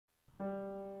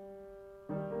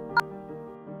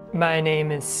My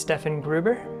name is Stefan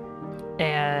Gruber,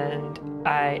 and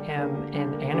I am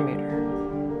an animator.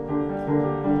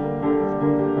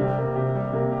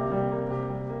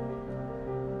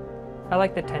 I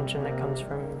like the tension that comes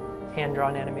from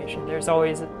hand-drawn animation. There's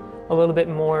always a little bit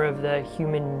more of the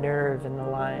human nerve in the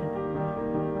line.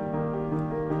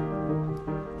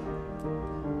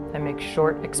 I make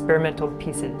short experimental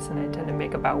pieces, and I tend to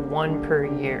make about one per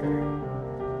year.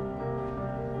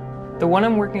 The one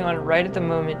I'm working on right at the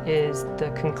moment is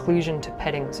the conclusion to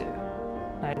Petting Zoo.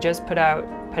 I just put out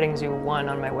Petting Zoo 1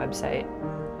 on my website,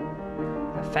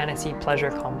 a fantasy pleasure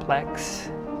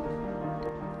complex.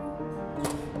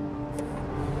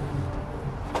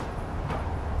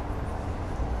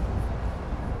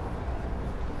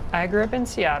 I grew up in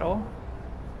Seattle.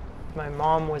 My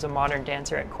mom was a modern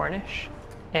dancer at Cornish,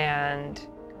 and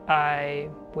I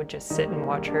would just sit and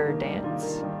watch her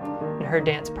dance. And her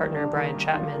dance partner,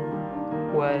 Chapman,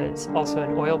 was also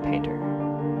an oil painter,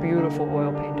 beautiful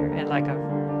oil painter, and like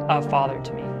a father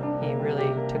to me. He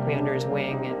really took me under his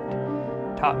wing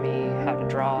and taught me how to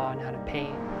draw and how to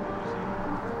paint.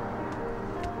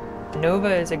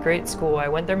 Nova is a great school. I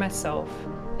went there myself.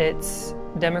 It's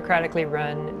democratically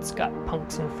run. It's got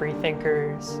punks and free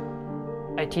thinkers.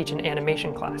 I teach an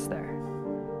animation class there.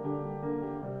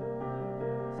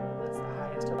 That's the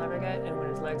highest he'll ever get, and when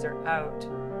his legs are out,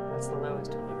 that's the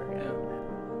lowest he'll ever get.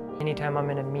 Anytime I'm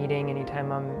in a meeting,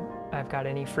 anytime I've got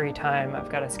any free time, I've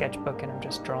got a sketchbook and I'm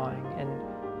just drawing, and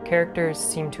characters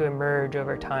seem to emerge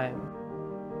over time.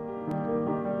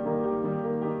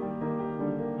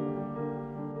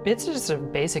 It's just a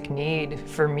basic need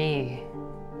for me.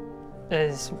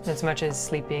 As much as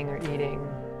sleeping or eating,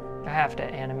 I have to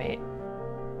animate.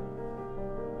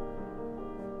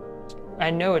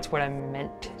 I know it's what I'm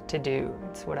meant to do.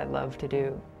 It's what I love to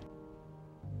do.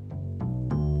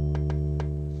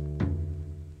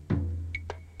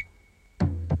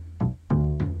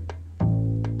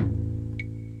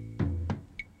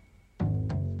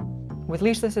 With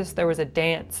Leash Assist, there was a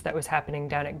dance that was happening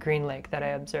down at Green Lake that I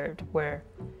observed, where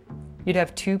you'd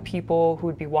have two people who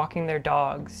would be walking their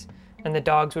dogs, and the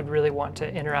dogs would really want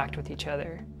to interact with each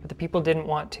other, but the people didn't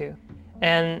want to.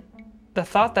 And the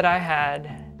thought that I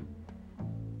had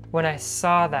when I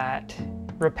saw that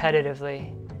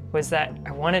repetitively was that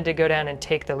I wanted to go down and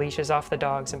take the leashes off the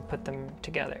dogs and put them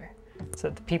together, so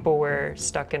that the people were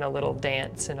stuck in a little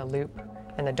dance in a loop,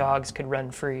 and the dogs could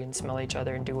run free and smell each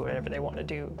other and do whatever they want to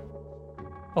do.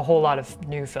 A whole lot of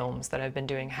new films that I've been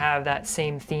doing have that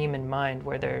same theme in mind,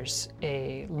 where there's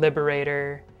a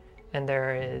liberator and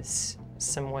there is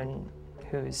someone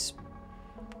who's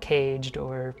caged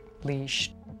or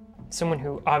leashed. Someone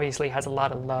who obviously has a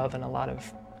lot of love and a lot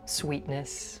of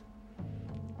sweetness.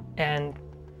 And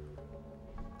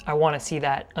I want to see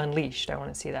that unleashed. I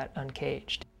want to see that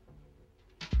uncaged.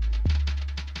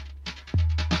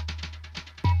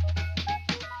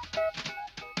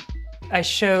 I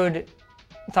showed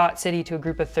Thought City to a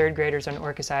group of third graders on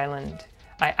Orcas Island.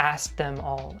 I asked them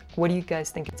all, what do you guys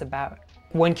think it's about?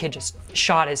 One kid just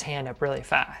shot his hand up really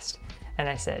fast. And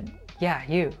I said, yeah,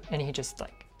 you. And he just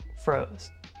like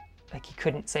froze. Like he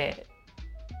couldn't say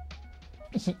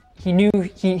it. He knew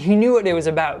what it was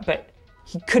about, but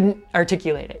he couldn't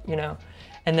articulate it, you know?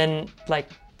 And then like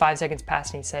 5 seconds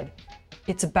passed and he said,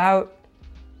 it's about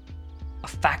a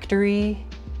factory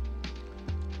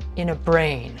in a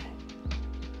brain.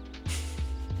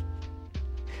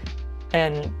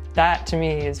 And that to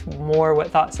me is more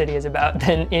what Thought City is about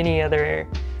than any other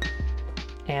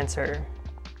answer.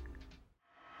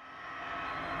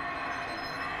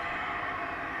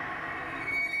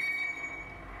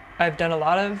 I've done a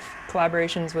lot of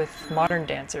collaborations with modern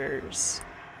dancers.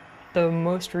 The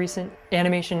most recent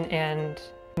animation and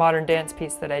modern dance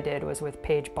piece that I did was with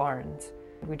Paige Barnes.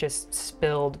 We just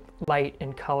spilled light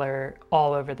and color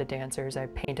all over the dancers. I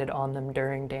painted on them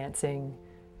during dancing.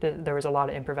 There was a lot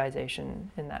of improvisation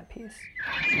in that piece.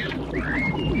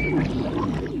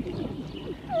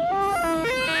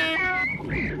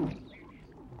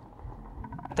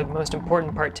 The most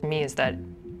important part to me is that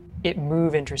it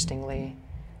move interestingly,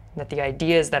 that the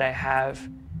ideas that I have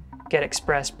get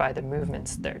expressed by the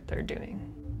movements they're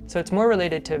doing. So it's more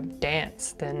related to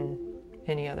dance than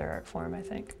any other art form, I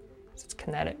think. It's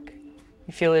kinetic.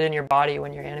 You feel it in your body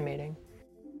when you're animating.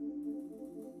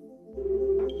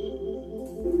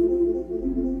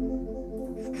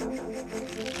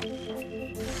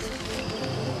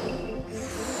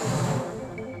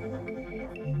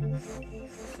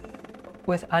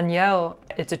 With Agnelle,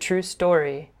 it's a true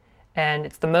story, and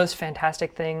it's the most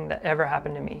fantastic thing that ever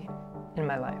happened to me in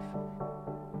my life.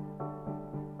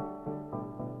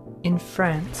 In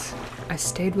France, I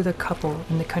stayed with a couple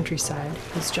in the countryside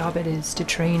whose job it is to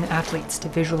train athletes to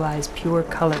visualize pure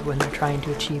color when they're trying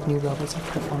to achieve new levels of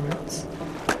performance.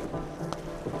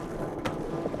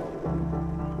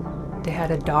 They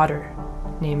had a daughter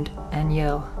named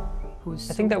Anielle,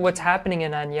 I think that what's happening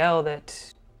in Anielle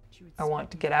that I want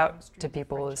to get out to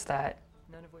people is that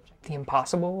the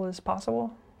impossible is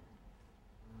possible.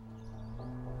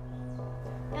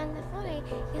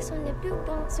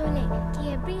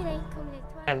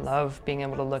 I love being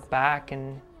able to look back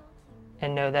and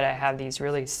know that I have these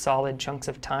really solid chunks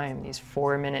of time, these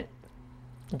 4-minute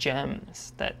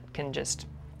gems that can just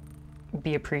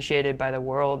be appreciated by the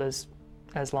world as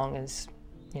long as,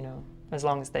 you know, as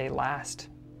long as they last.